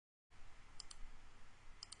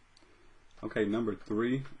Okay, number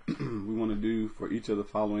 3, we want to do for each of the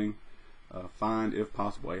following, find, if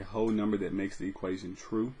possible, a whole number that makes the equation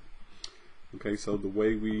true. Okay, so the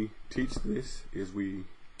way we teach this is we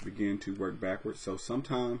begin to work backwards. So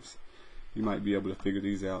sometimes you might be able to figure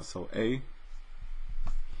these out. So A,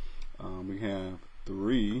 we have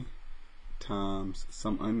 3 times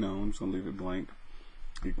some unknown, so I'm going to leave it blank,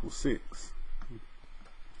 equals 6.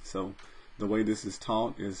 So the way this is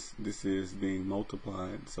taught is this is being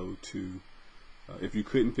multiplied. So to if you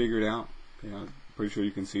couldn't figure it out, okay, I'm pretty sure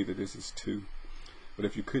you can see that this is 2. But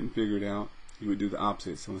if you couldn't figure it out, you would do the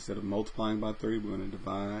opposite. So instead of multiplying by 3, we're going to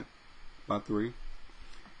divide by 3.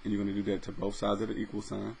 And you're going to do that to both sides of the equal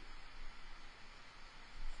sign.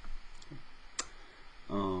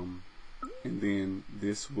 And then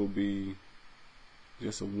this will be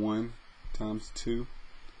just a 1 times 2.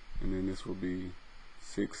 And then this will be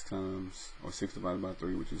 6 times, or 6 divided by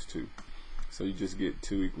 3, which is 2. So you just get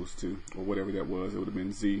 2 equals 2, or whatever that was. It would have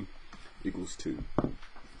been z equals 2.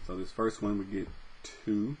 So this first one we get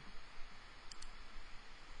 2.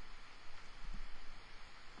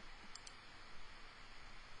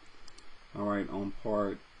 Alright, on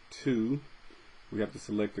part 2, we have to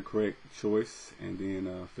select the correct choice and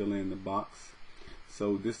then fill in the box.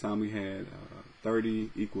 So this time we had 30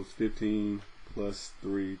 equals 15 plus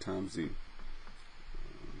 3 times z.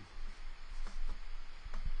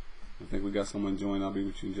 I think we got someone join. I'll be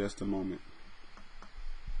with you in just a moment.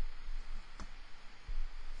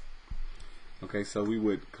 Okay, so we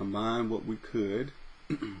would combine what we could.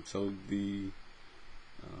 So the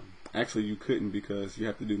actually you couldn't, because you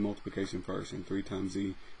have to do multiplication first, and 3 times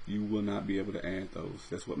z, you will not be able to add those.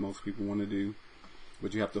 That's what most people want to do,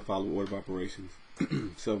 but you have to follow order of operations.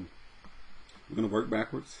 So we're going to work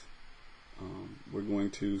backwards. We're going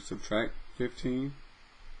to subtract 15,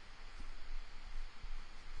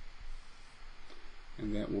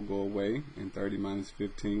 and that will go away, and 30 minus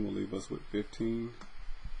 15 will leave us with 15.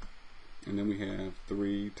 And then we have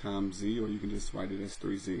 3 times z, or you can just write it as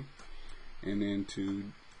 3z. And then to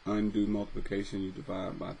undo multiplication, you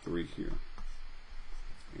divide by 3 here.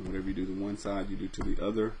 And whatever you do to one side, you do to the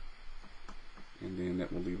other. And then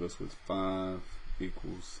that will leave us with 5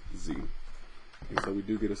 equals z. Okay, so we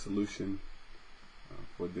do get a solution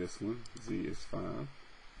for this one. Z is 5.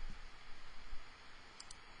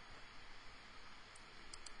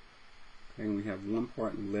 Okay, and we have one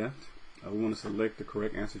part left. We want to select the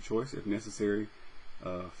correct answer choice. If necessary,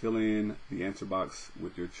 fill in the answer box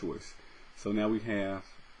with your choice. So now we have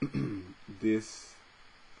this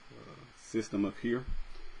system up here.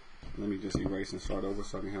 Let me just erase and start over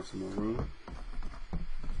so I can have some more room.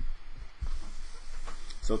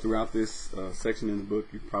 So throughout this section in the book,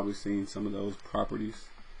 you've probably seen some of those properties.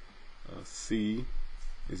 C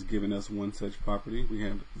is giving us one such property. We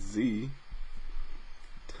have z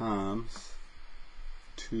times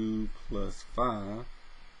 2 plus 5,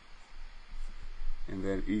 and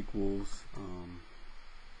that equals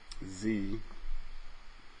z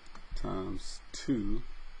times 2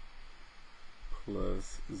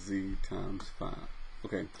 plus z times 5.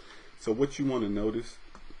 Okay, so what you want to notice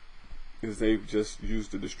is they've just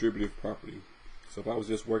used the distributive property. So if I was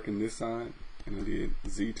just working this side and I did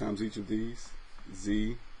z times each of these,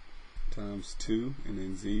 z times 2 and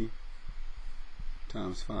then z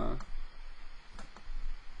times 5.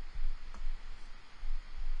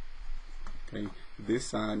 Okay, this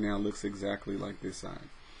side now looks exactly like this side.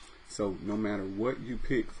 So no matter what you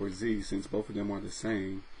pick for z, since both of them are the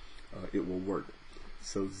same, it will work.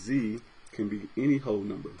 So z can be any whole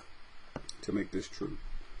number to make this true.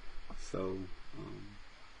 So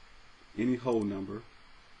any whole number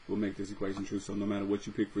will make this equation true. So no matter what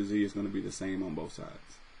you pick for z, it's going to be the same on both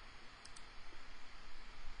sides.